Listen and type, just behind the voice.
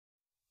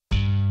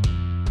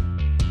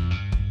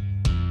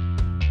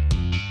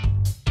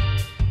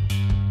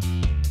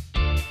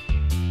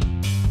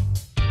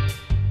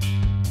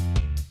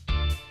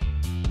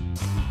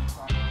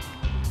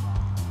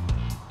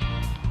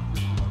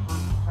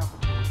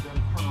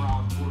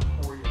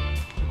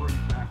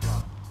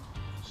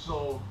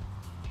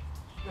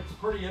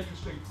pretty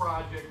interesting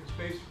project. It's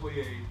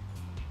basically a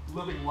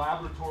living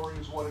laboratory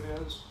is what it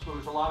is. So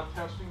there's a lot of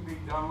testing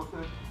being done with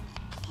it.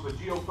 So the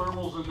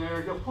geothermal's in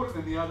there. He'll put it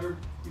in the other.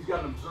 He's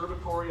got an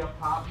observatory up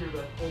top here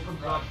that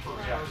opens up for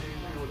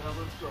stargazing or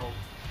whatever.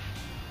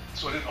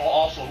 So it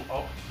also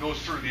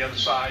goes through the other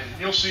side.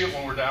 You'll see it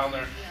when we're down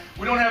there.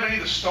 We don't have any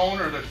of the stone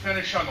or the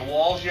finish on the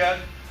walls yet.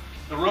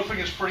 The roofing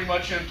is pretty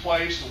much in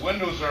place. The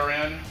windows are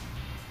in.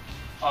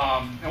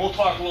 And we'll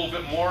talk a little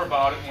bit more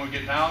about it when we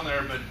get down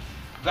there. But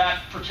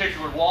that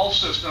particular wall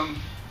system,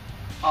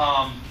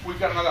 we've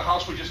got another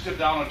house we just did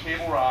down on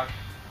Table Rock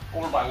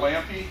over by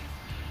Lampe.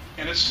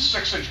 And it's a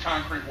 6-inch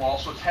concrete wall,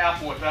 so it's half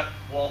of what that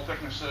wall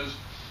thickness is.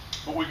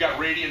 But we've got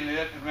radiant in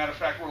it. As a matter of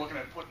fact, we're looking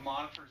at putting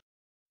monitors.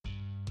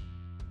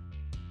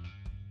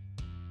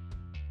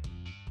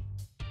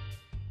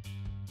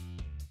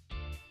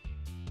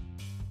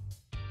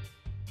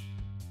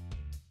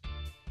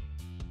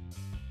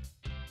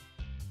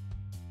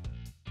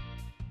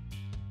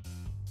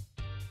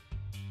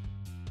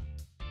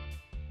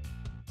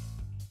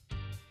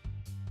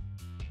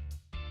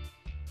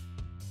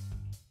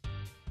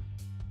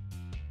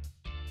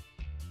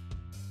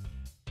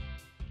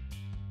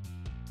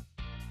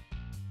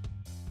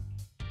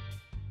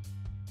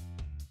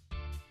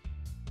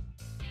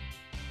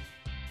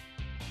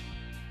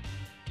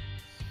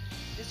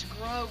 This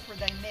grove where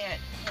they met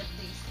had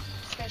these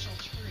special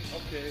trees.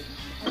 Okay.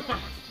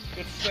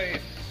 Good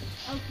saying.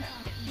 Okay.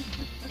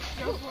 Let's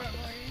go for it,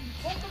 Lane.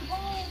 Welcome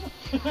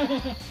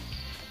home.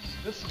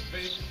 This is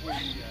basically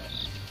the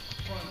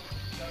front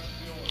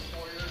vestibule or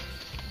foyer.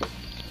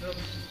 There'll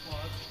be some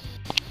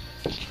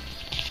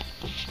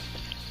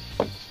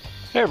spots.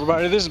 Hey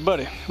everybody, this is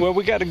Buddy. Well,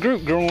 we got a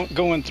group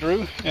going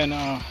through, and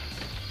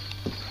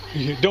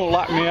don't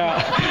lock me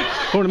out.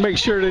 I want to make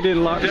sure they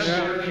didn't lock me out. This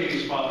staircase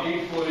is about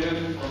 8 foot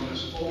in from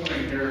this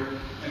opening here, and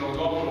it'll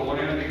go up to the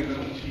landing and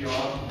then it'll tee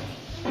off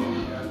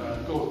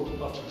and go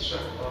up to the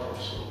second level.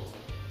 So.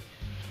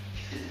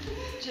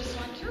 Just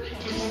like your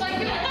house. Just like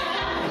that.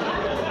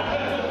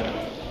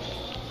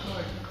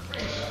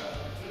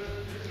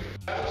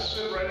 That'll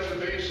sit right at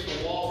the base of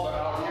the wall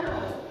out here,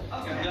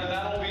 and then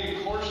that'll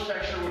be coarse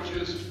texture, which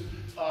is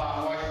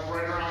like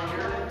right around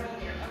here,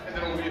 and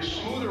then it'll be a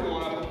smoother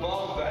one up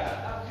above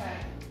that.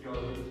 Okay. you know,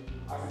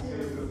 I can see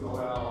this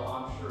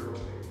know-how. I'm sure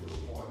it'll take it to a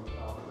point with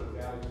the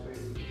alley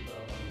spaces and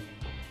stuff. I mean,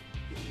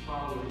 it's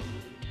probably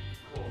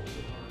close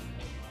to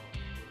 110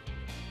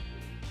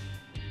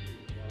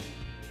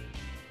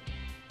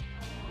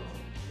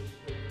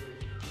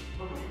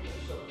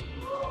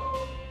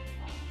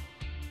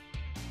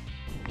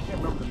 I can't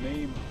remember the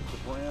name of the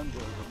brand or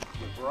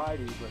the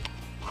variety, but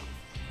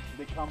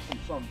they come from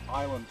some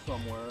island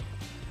somewhere,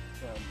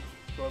 and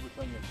so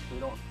everything is, they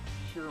don't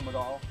shear them at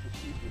all. The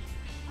sheep just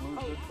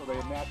lose it, so they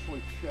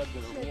naturally shed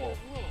their wool.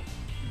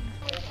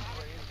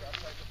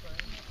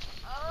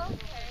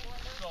 Okay.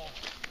 So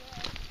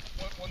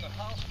when the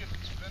house gets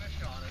its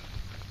finish on it,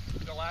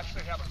 they'll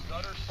actually have a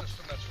gutter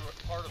system that's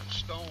part of the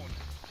stone,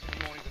 and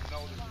you won't even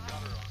know there's a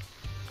gutter on it.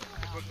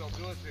 What they'll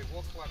do is they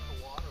will collect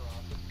the water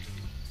off it to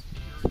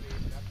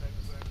irrigate, that type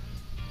of thing.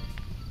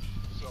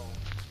 So